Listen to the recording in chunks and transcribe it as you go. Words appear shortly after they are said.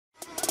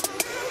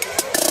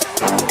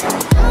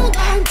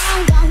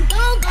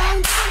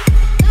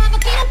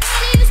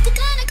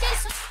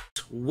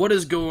What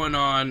is going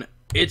on?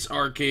 It's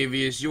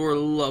Arcavius, your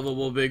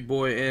lovable big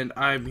boy, and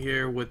I'm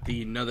here with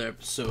another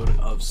episode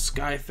of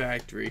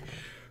SkyFactory.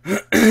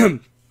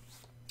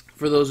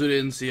 For those who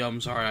didn't see, I'm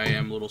sorry, I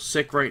am a little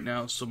sick right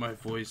now, so my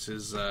voice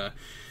is not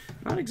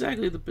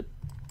exactly the... Did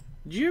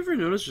you ever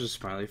notice there's a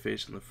smiley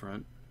face in the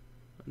front?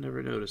 I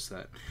never noticed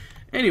that.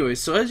 Anyway,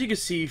 so as you can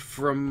see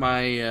from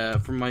my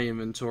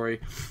inventory,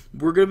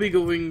 we're gonna be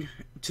going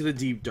to the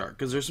deep dark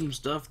because there's some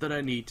stuff that I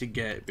need to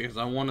get because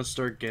I want to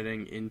start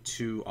getting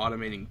into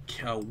automating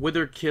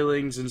wither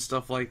killings and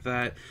stuff like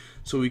that,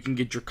 so we can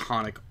get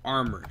draconic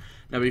armor.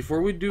 Now,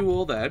 before we do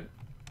all that,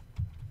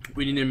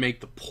 we need to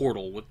make the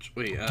portal. Which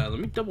wait, let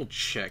me double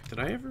check. Did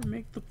I ever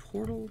make the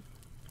portal?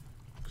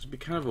 Because it'd be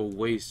kind of a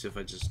waste if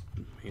I just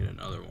made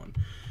another one.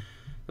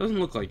 Doesn't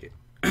look like it.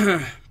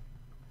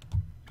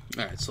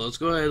 Alright, so let's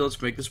go ahead,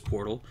 let's make this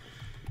portal.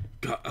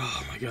 God,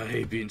 oh my god, I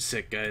hate being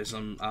sick, guys.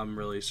 I'm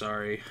really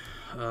sorry.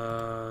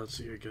 Let's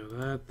see, here we go,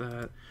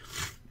 that,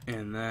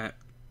 and that.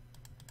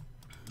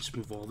 Let's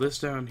move all this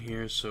down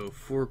here. So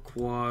 4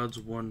 quads,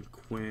 1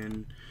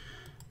 quin.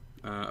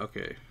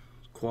 Okay.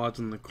 Quads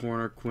in the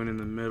corner, quin in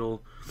the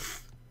middle.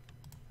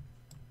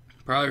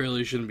 Probably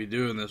really shouldn't be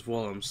doing this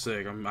while I'm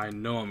sick. I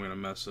know I'm gonna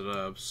mess it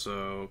up.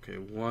 So, okay,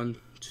 1,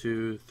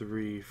 2,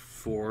 3,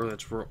 4.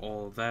 That's where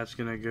all of that's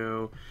gonna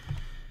go.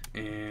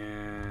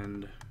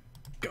 And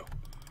go.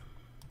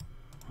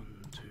 1,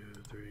 2,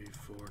 3,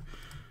 4. 1, 1,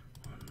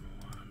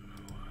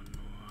 1,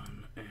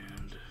 1,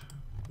 and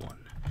 1.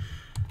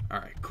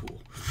 Alright, cool.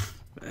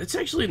 It's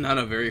actually not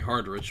a very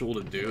hard ritual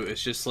to do.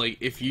 It's just like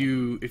if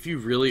you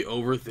really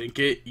overthink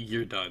it,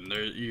 you're done.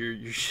 You're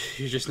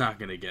just not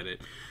gonna get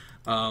it.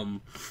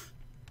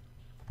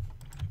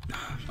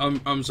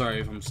 I'm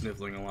sorry if I'm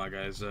sniffling a lot,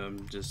 guys.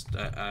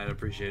 I'd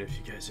appreciate it if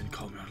you guys didn't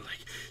call me out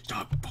like,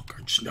 stop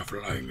fucking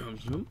sniffling.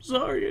 I'm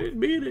sorry, I didn't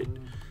mean it.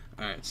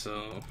 Alright,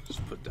 so let's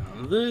put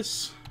down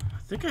this. I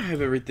think I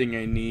have everything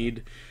I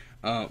need.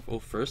 Well,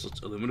 first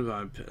let's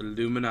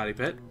Illuminati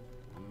pet.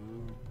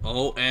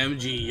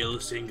 OMG, yellow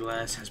stained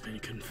glass has been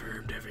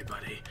confirmed,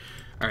 everybody.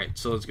 Alright,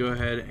 so let's go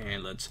ahead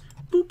and let's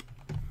boop.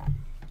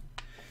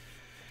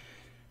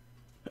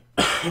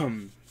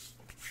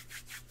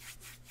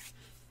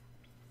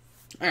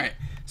 Alright,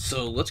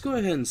 so let's go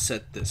ahead and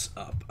set this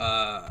up.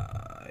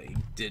 I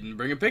didn't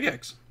bring a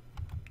pickaxe.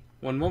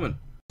 One moment.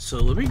 So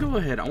let me go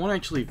ahead. I want to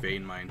actually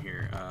vein mine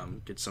here.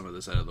 Get some of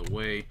this out of the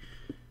way.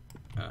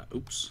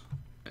 Oops.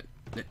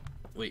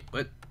 Wait,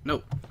 what?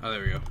 No. Oh,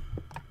 there we go.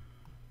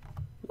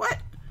 What?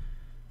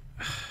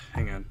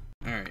 Hang on.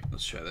 Alright,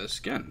 let's try this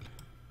again.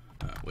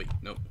 Wait,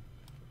 nope.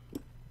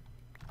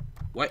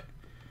 What?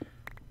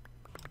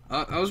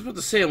 I was about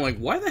to say, I'm like,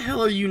 why the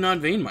hell are you not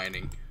vein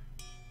mining?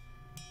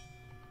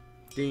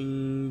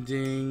 Ding,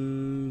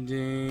 ding,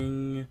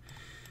 ding.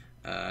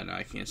 No,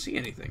 I can't see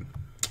anything.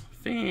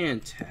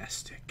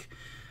 Fantastic.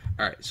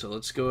 Alright, so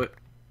let's go.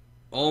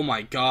 Oh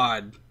my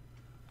god.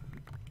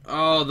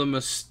 Oh, the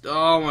mistakes.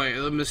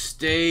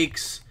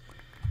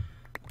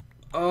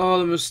 Oh,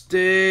 the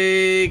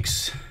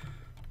mistakes.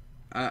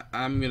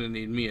 I'm gonna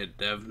need me a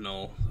dev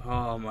null.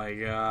 Oh my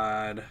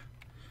god.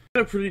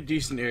 Got a pretty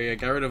decent area. I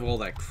got rid of all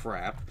that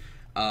crap.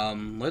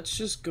 Let's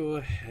just go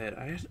ahead.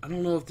 I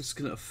don't know if this is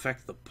gonna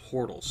affect the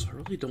portal, so I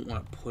really don't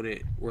want to put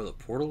it where the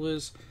portal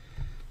is.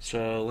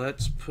 So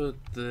let's put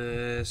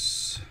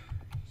this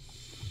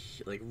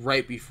like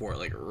right before,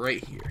 like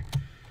right here.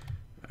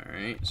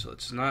 Alright, so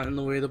it's not in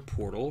the way of the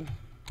portal.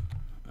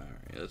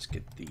 Alright, let's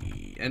get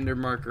the ender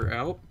marker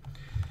out.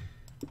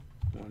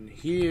 One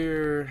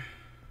here.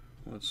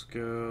 Let's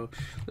go.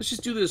 Let's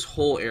just do this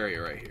whole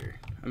area right here.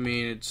 I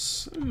mean,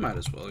 it might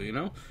as well, you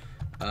know?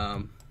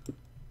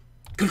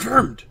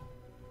 Confirmed!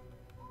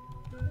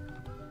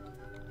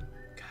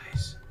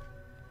 Guys,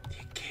 the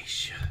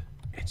acacia,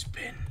 it's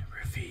been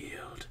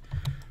revealed.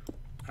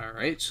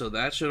 Alright, so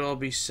that should all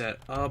be set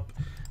up.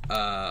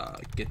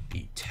 Get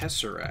the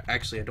tesseract.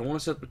 Actually, I don't want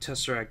to set up the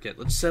tesseract yet.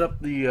 Let's set up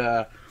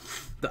the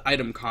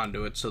item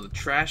conduit. So the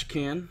trash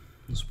can.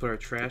 Let's put our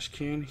trash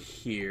can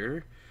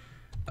here.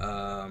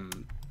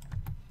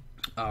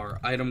 Our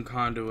item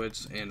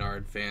conduits and our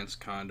advanced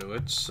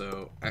conduits.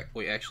 So,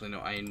 wait, actually,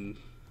 no,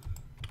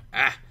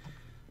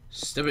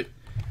 stupid.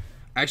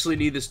 I actually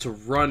need this to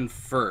run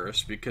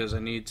first because I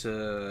need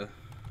to...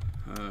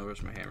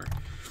 where's my hammer?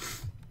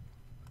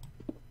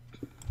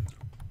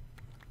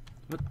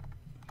 What?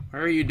 Why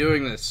are you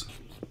doing this?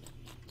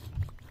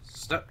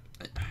 Stop.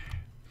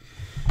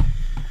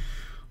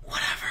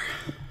 Whatever.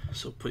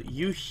 So put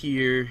you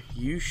here.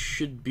 You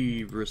should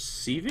be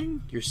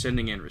receiving? You're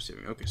sending and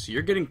receiving. Okay, so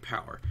you're getting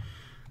power.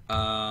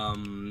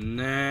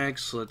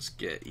 Next, let's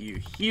get you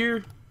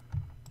here.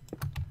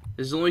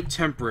 This is only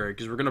temporary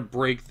because we're going to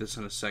break this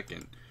in a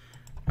second.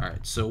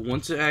 Alright, so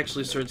once it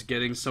actually starts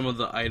getting some of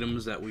the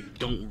items that we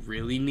don't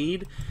really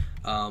need,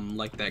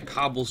 like that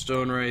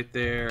cobblestone right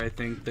there, I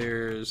think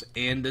there's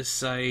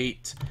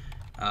andesite,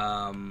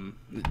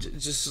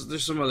 just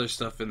there's some other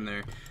stuff in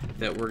there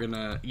that we're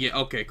gonna, yeah,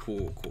 okay,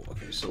 cool,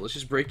 okay, so let's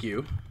just break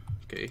you.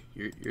 Okay,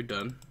 you're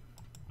done.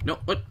 No,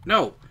 what?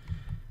 No!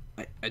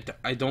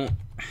 I don't...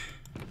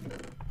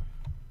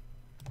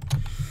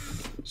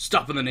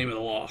 Stop in the name of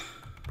the law.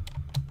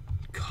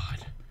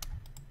 God.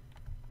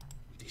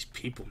 These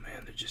people,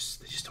 man, they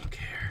just don't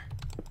care.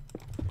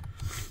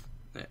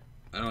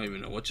 I don't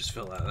even know what just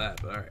fell out of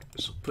that, but alright.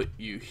 So put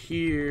you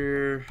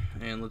here,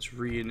 and let's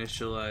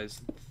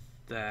reinitialize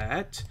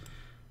that.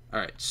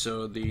 Alright,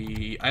 so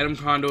the item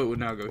conduit would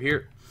now go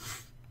here.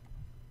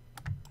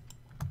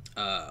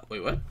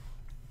 Wait, what?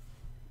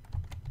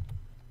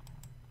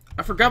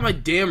 I forgot my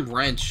damn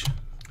wrench.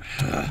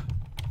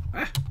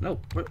 No,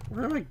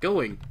 where am I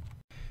going?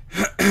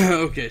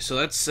 Okay, so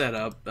that's set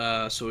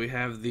up. So we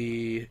have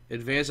the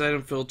advanced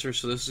item filter,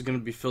 so this is going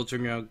to be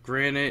filtering out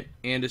granite,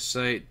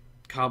 andesite,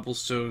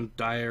 cobblestone,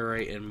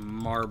 diorite, and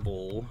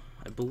marble.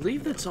 I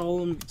believe that's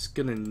all it's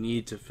going to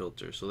need to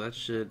filter, so that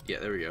should... Yeah,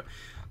 there we go.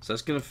 So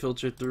that's going to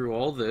filter through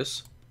all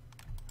this.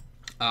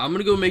 I'm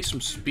going to go make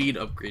some speed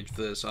upgrades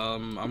for this.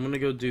 I'm going to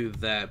go do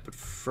that, but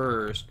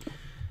first,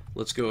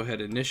 let's go ahead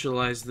and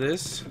initialize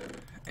this,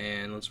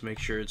 and let's make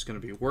sure it's going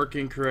to be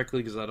working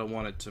correctly, because I don't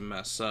want it to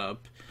mess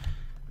up.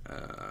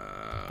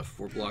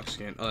 4 block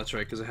scan. Oh, that's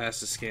right, because it has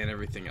to scan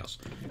everything else.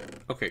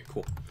 Okay,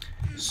 cool.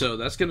 So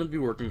that's going to be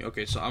working.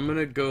 Okay, so I'm going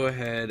to go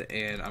ahead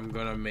and I'm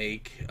going to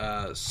make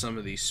some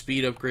of these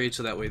speed upgrades,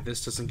 so that way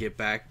this doesn't get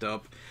backed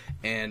up,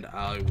 and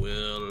I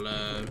will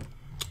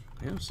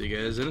see you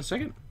guys in a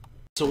second.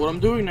 So what I'm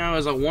doing now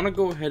is I want to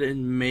go ahead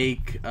and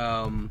make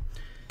some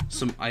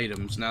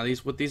items. Now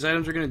what these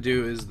items are going to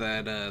do is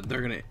that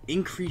they're going to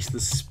increase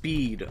the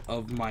speed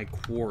of my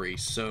quarry.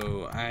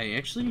 So I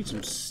actually need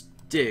some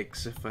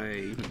sticks if I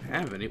even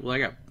have any. Well, I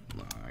got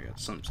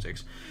some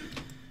sticks.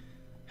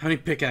 How many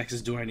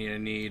pickaxes do I need? I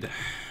need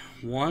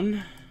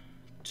 1,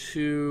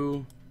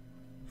 2,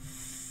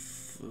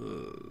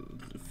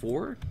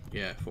 4.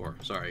 Yeah, 4.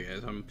 Sorry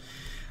guys,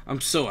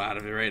 I'm so out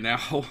of it right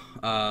now.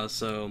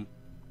 So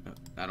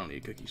I don't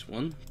need cookies.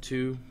 1,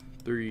 2,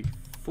 3,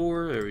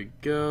 4. There we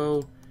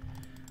go.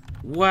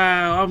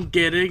 Wow, I'm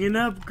getting an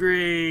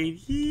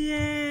upgrade.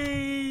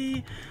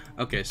 Yay!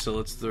 Okay, so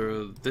let's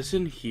throw this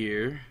in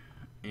here,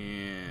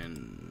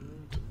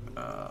 and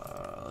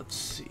let's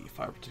see,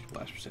 fire protection,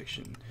 blast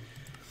protection.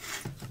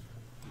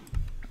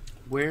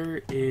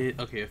 Where is...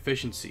 Okay,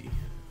 efficiency.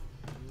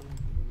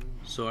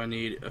 So I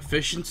need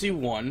efficiency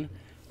 1,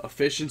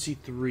 efficiency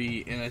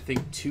 3, and I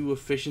think 2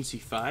 efficiency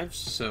 5s.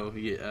 So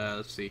yeah,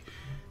 let's see.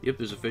 Yep,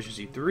 there's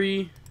efficiency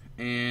 3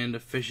 and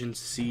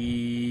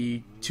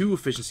efficiency 2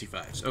 efficiency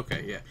 5s.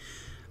 Okay, yeah.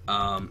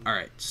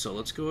 Alright, so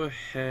let's go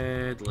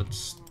ahead.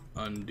 Let's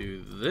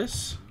undo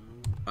this.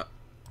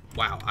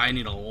 Wow, I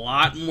need a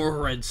lot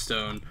more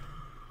redstone.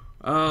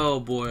 Oh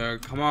boy,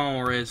 come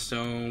on,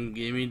 redstone.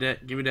 Give me that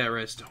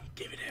redstone.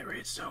 Give me that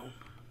redstone.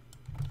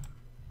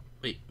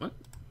 Wait, what?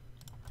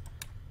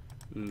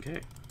 Okay.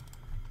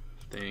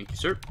 Thank you,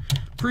 sir.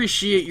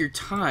 Appreciate your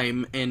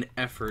time and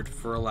effort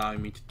for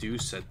allowing me to do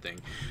said thing.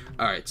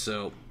 Alright,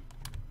 so...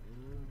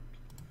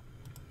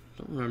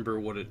 Don't remember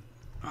what it...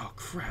 Oh,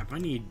 crap. I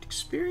need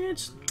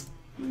experience?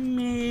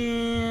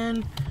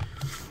 Man.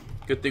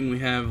 Good thing we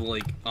have,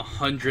 like,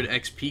 100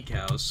 XP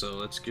cows, so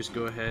let's just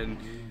go ahead and...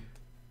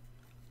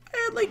 I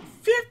had, like,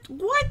 50...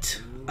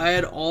 What? I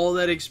had all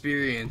that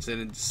experience, and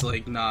it's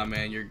like, nah,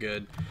 man, you're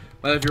good.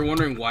 But if you're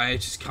wondering why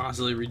it's just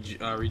constantly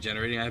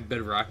regenerating, I have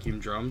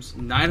bedrockium drums.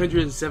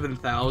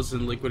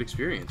 907,000 liquid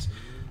experience.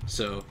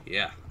 So,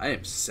 yeah, I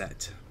am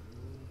set.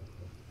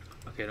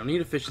 Okay, I don't need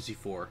efficiency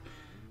 4.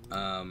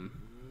 Not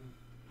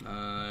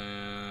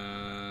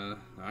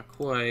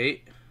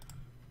quite.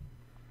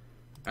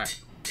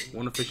 Alright,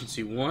 1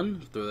 efficiency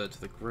 1. Throw that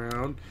to the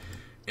ground.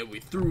 And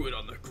we threw it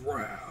on the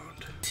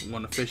ground.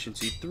 1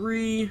 efficiency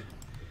 3.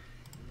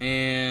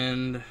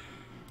 And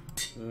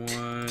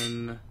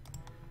 1...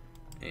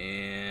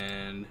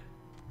 And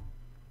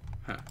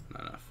not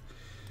enough.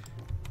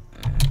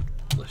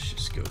 Let's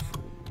just go for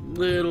a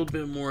little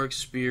bit more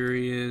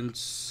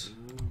experience.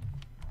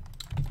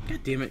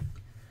 God damn it.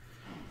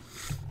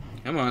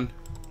 Come on.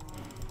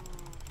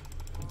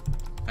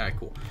 Alright,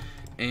 cool.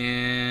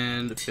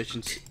 And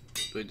efficiency.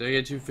 Wait, did I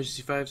get 2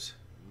 efficiency 5s?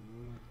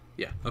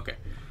 Yeah, okay.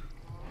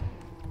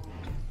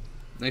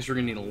 Next, we're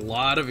gonna need a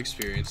lot of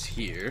experience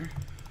here.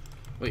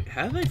 Wait,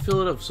 how did I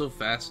fill it up so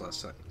fast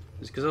last time?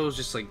 Is it because I was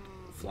just like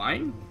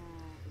flying?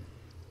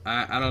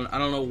 I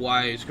don't know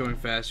why it's going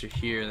faster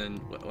here than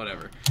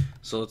whatever.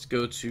 So let's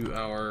go to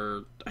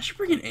our... I should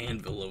bring an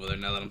anvil over there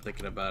now that I'm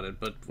thinking about it,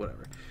 but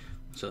whatever.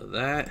 So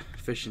that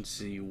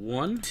efficiency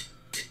 1.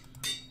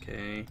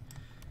 Okay.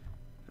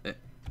 I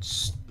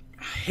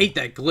hate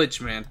that glitch,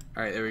 man.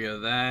 All right, there we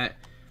go. That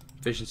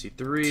efficiency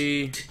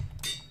 3.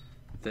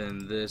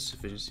 Then this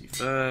efficiency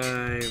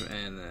 5,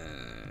 and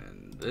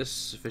then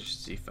this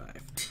efficiency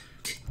 5.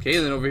 Okay,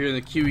 and then over here in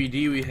the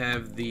QED we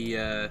have the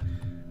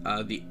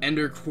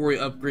Ender Quarry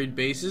upgrade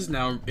bases.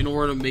 Now, in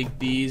order to make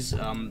these,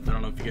 I don't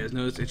know if you guys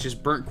know this, it's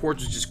just burnt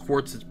quartz, which is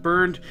quartz that's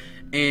burned,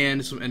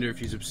 and some Ender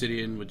infused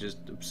obsidian, which is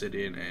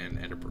obsidian and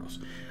Ender pearls.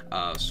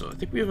 So I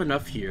think we have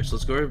enough here. So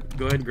let's go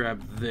ahead and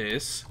grab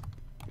this,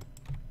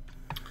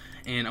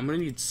 And I'm gonna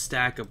need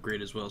stack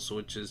upgrade as well, so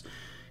which is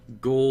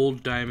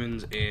gold,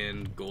 diamonds,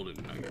 and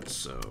golden nuggets.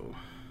 So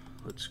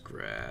let's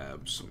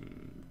grab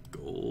some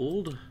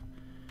gold.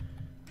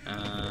 Do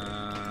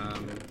I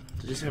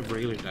just have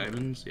regular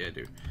diamonds? Yeah, I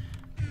do.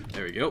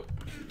 There we go.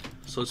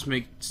 So let's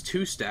make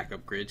 2 stack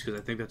upgrades because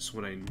I think that's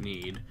what I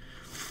need.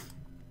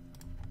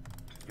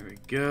 There we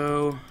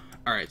go.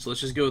 Alright, so let's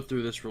just go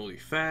through this really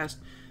fast.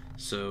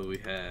 So we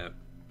have...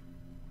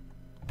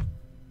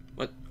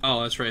 What?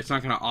 Oh, that's right. It's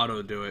not going to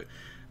auto do it.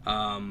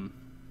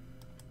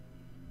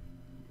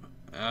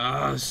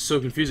 It's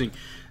so confusing.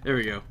 There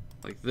we go.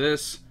 Like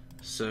this.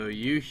 So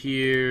you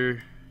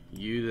here,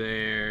 you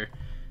there,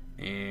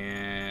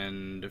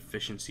 and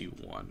efficiency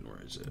 1.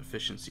 Where is it?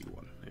 Efficiency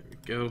 1. There we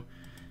go.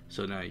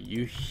 So now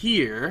you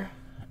here,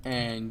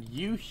 and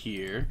you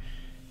here.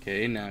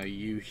 Okay, now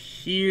you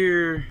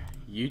here,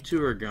 you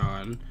 2 are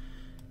gone.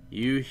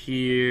 You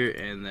here,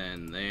 and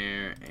then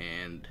there,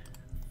 and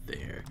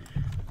there.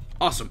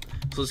 Awesome.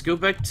 So let's go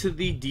back to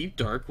the deep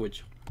dark,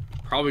 which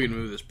probably gonna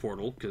move this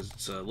portal because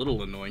it's a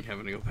little annoying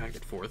having to go back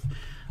and forth.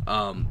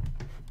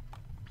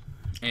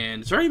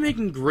 And it's already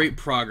making great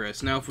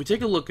progress. Now, if we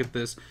take a look at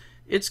this,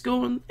 it's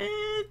going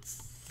okay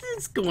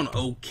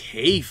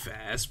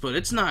fast, but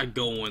it's not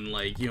going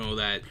like, you know,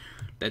 that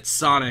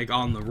Sonic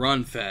on the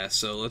run fast.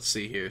 So let's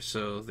see here.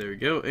 So there we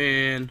go,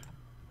 and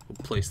we'll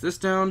place this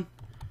down.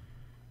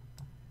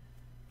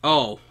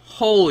 Oh,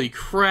 holy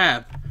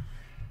crap!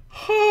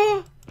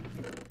 Holy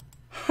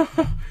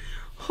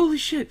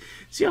shit!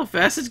 See how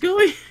fast it's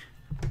going?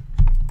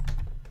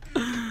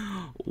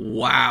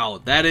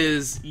 Wow, that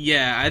is,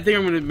 yeah, I think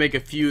I'm going to make a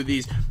few of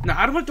these.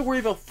 Now, I don't have to worry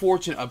about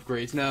fortune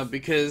upgrades now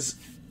because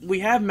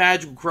we have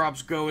magical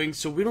crops going,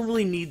 so we don't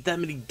really need that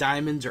many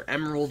diamonds or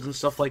emeralds and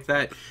stuff like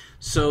that.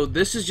 So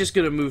this is just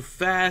going to move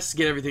fast,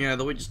 get everything out of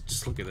the way.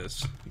 Just look at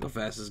this. Look how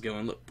fast it's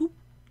going. Look, boop,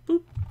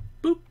 boop,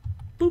 boop,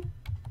 boop,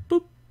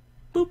 boop,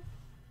 boop,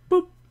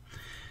 boop.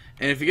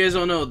 And if you guys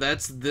don't know,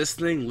 that's this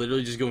thing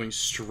literally just going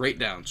straight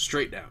down,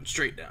 straight down,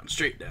 straight down,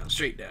 straight down,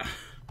 straight down.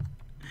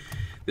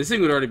 This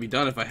thing would already be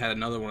done if I had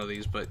another one of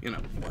these, but, you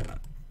know, why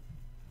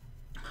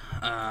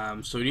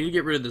not? So we need to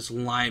get rid of this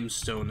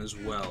limestone as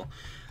well,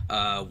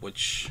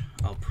 which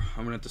I'm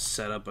going to have to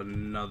set up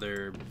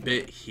another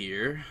bit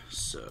here.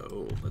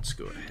 So let's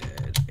go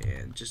ahead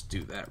and just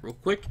do that real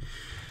quick.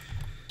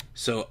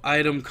 So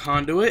item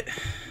conduit,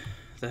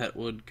 that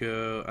would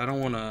go, I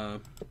don't want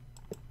to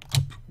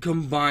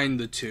combine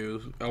the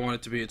two. I want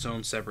it to be its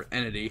own separate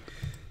entity.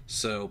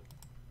 So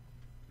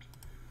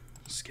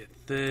let's get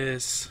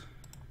this.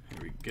 Here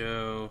we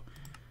go.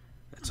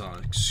 That's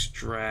on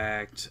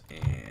extract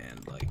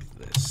and like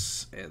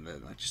this. And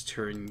then I just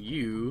turn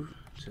you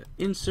to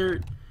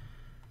insert.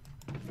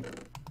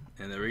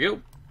 And there we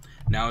go.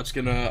 Now it's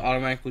gonna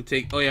automatically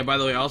take. Oh yeah, by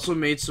the way, I also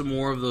made some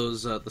more of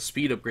those the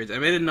speed upgrades. I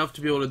made enough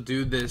to be able to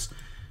do this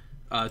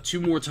one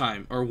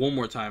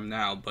more time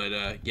now.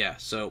 But yeah,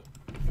 so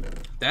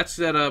that's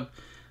set up.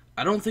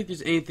 I don't think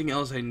there's anything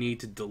else I need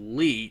to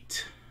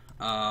delete.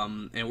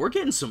 And we're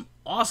getting some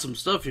awesome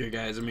stuff here,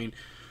 guys. I mean,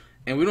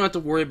 and we don't have to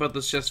worry about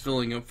this chest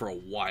filling up for a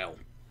while.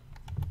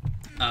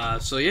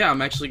 So yeah,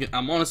 I'm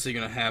honestly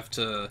gonna have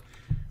to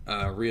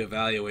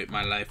reevaluate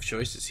my life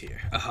choices here.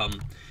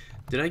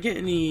 Did I get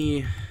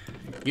any?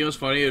 You know, it's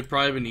funny. It'd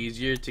probably been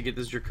easier to get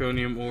this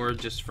draconium ore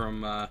just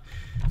from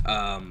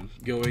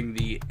going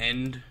the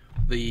end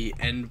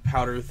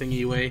powder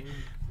thingy way.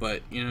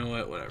 But you know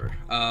what? Whatever.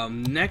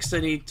 Next, I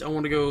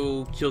want to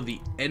go kill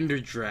the Ender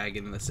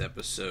Dragon this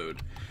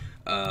episode.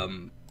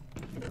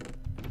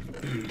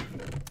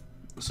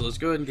 So let's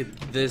go ahead and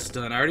get this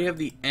done. I already have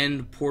the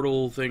end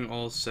portal thing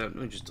all set. Let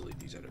me just delete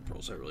these ender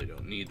pearls. I really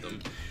don't need them.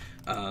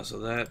 So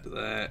that,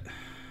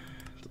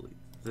 delete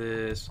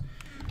this,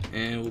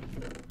 and we'll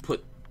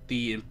put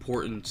the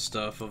important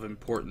stuff of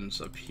importance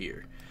up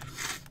here.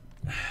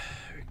 There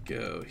we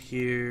go.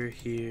 Here,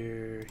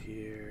 here,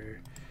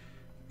 here.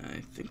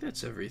 I think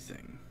that's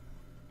everything.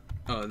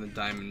 Oh, and the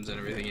diamonds and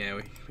everything. Yeah,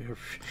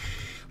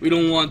 we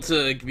don't want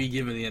to be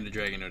giving the Ender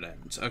Dragon no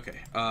diamonds. Okay.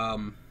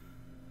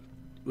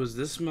 Was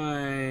this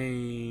my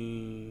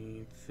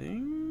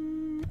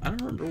thing? I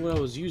don't remember what I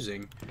was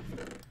using.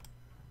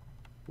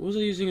 What was I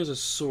using as a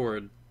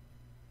sword?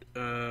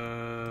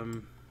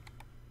 Let's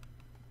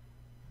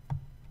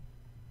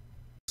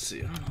see.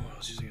 I don't know what I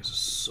was using as a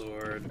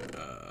sword.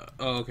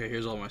 Oh, okay.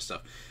 Here's all my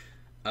stuff.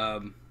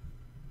 Delete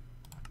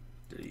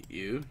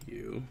you.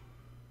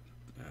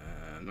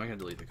 I'm not gonna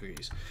delete the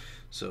cookies,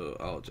 so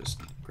I'll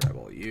just grab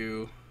all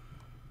you,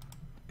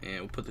 and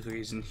we'll put the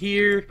cookies in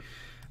here.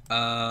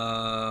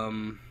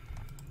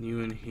 You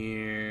in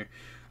here.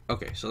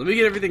 Okay, so let me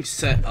get everything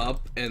set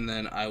up, and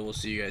then I will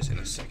see you guys in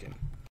a second.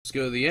 Let's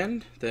go to the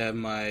end. They have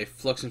my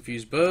flux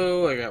infused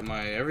bow. I got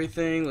my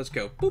everything. Let's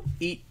go. Boop.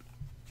 Eat.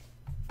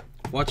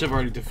 Watch, I've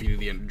already defeated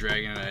the Ender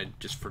Dragon. I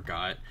just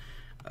forgot.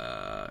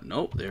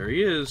 Nope. There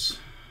he is.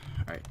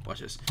 All right. Watch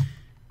this.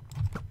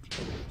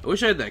 I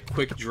wish I had that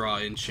quick draw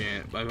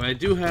enchant, but I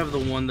do have the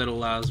one that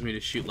allows me to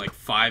shoot like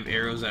 5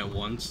 arrows at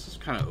once. It's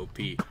kind of OP.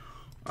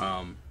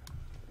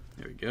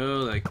 There we go,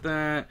 like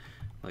that.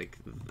 Like,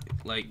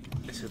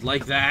 I said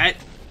like that.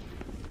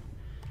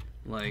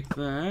 Like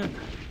that.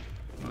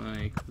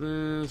 Like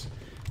this.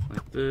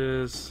 Like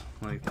this.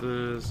 Like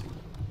this.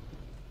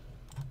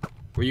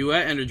 Where you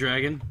at, Ender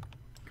Dragon?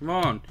 Come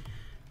on.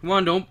 Come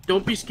on,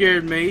 don't be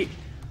scared, mate.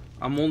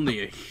 I'm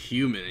only a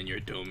human in your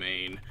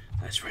domain.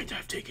 That's right,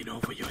 I've taken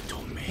over your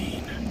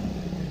domain.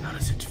 How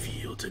does it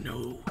feel to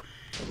know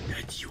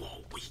that you are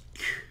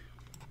weak?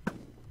 I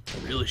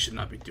really should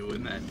not be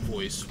doing that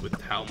voice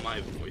with how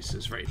my voice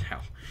is right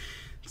now.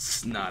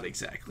 It's not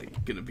exactly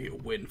gonna be a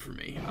win for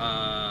me.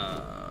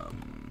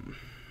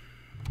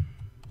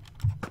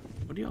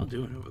 What are y'all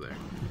doing over there?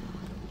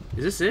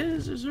 Is this it?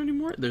 Is there any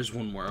more? There's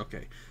one more.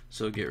 Okay,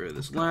 so get rid of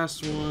this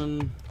last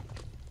one.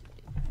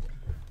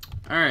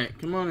 Alright,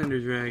 come on, Ender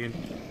Dragon.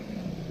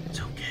 It's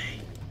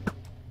okay.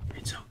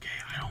 It's okay.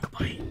 I don't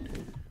bite.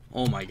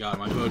 Oh my god,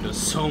 my bow does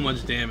so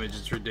much damage.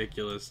 It's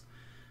ridiculous.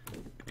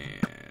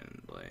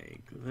 And,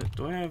 like,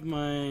 do I have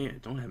my... I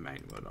don't have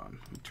magnet mode on.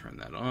 Let me turn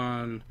that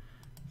on.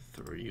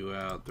 Throw you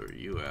out. Throw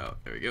you out.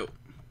 There we go.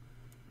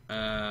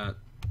 Where'd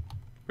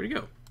he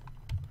go?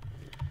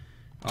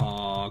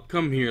 Aw,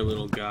 come here,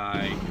 little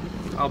guy.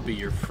 I'll be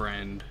your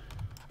friend.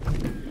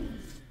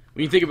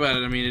 When you think about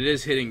it, I mean, it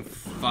is hitting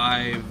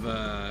five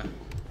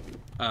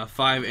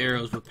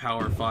arrows with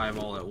power 5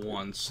 all at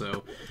once,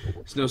 so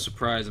it's no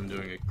surprise I'm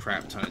doing a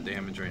crap ton of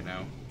damage right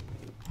now.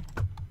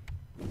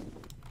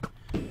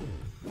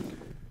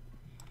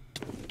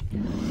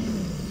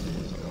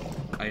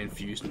 I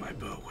infused my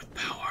bow with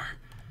power.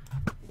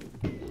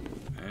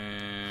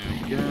 There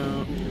we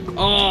go.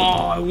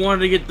 Oh, I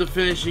wanted to get the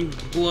finishing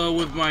blow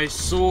with my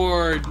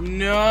sword.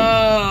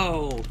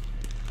 No!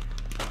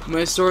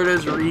 My sword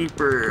has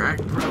Reaper. I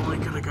probably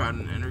could have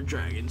gotten an Ender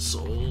Dragon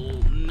Soul.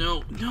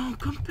 No, no,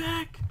 come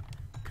back.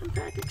 Come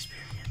back,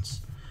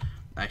 experience.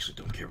 I actually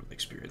don't care about the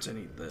experience. I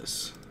need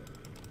this.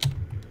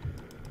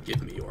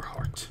 Give me your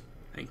heart.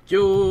 Thank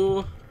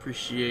you.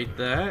 Appreciate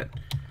that.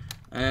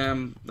 I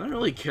don't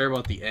really care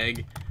about the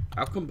egg.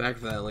 I'll come back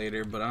to that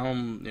later, but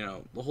you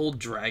know, the whole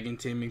dragon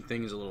taming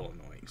thing is a little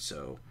annoying,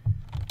 so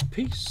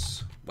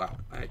peace. Wow,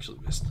 I actually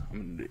missed.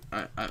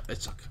 I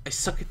suck. I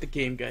suck at the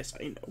game, guys.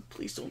 I know.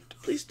 Please don't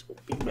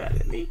be mad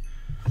at me.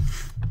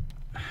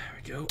 There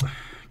we go.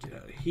 Get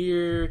out of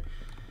here.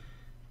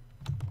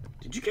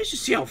 Did you guys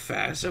just see how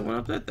fast I went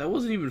up that? That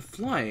wasn't even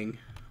flying.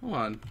 Hold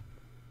on.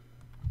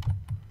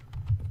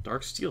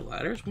 Dark steel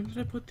ladders? When did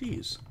I put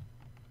these?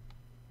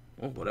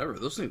 Oh, whatever.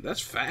 Those things,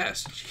 that's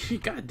fast.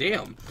 God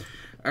damn.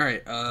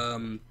 Alright,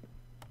 alright,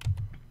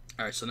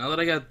 so now that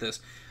I got this,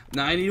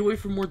 now I need to wait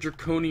for more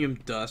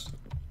draconium dust,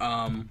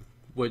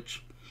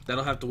 which,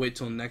 that'll have to wait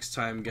till next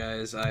time,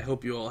 guys. I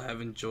hope you all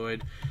have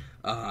enjoyed.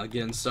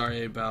 Again,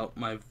 sorry about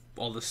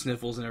all the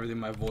sniffles and everything.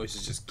 My voice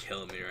is just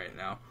killing me right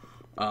now.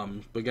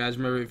 But guys,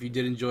 remember, if you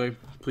did enjoy,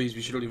 please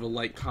be sure to leave a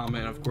like,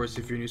 comment, and of course,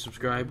 if you're new,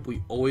 subscribe.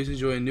 We always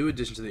enjoy a new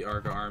addition to the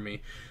Arca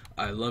Army.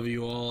 I love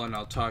you all, and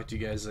I'll talk to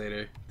you guys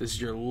later. This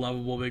is your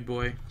lovable big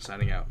boy,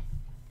 signing out.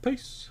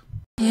 Peace.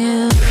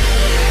 Yeah.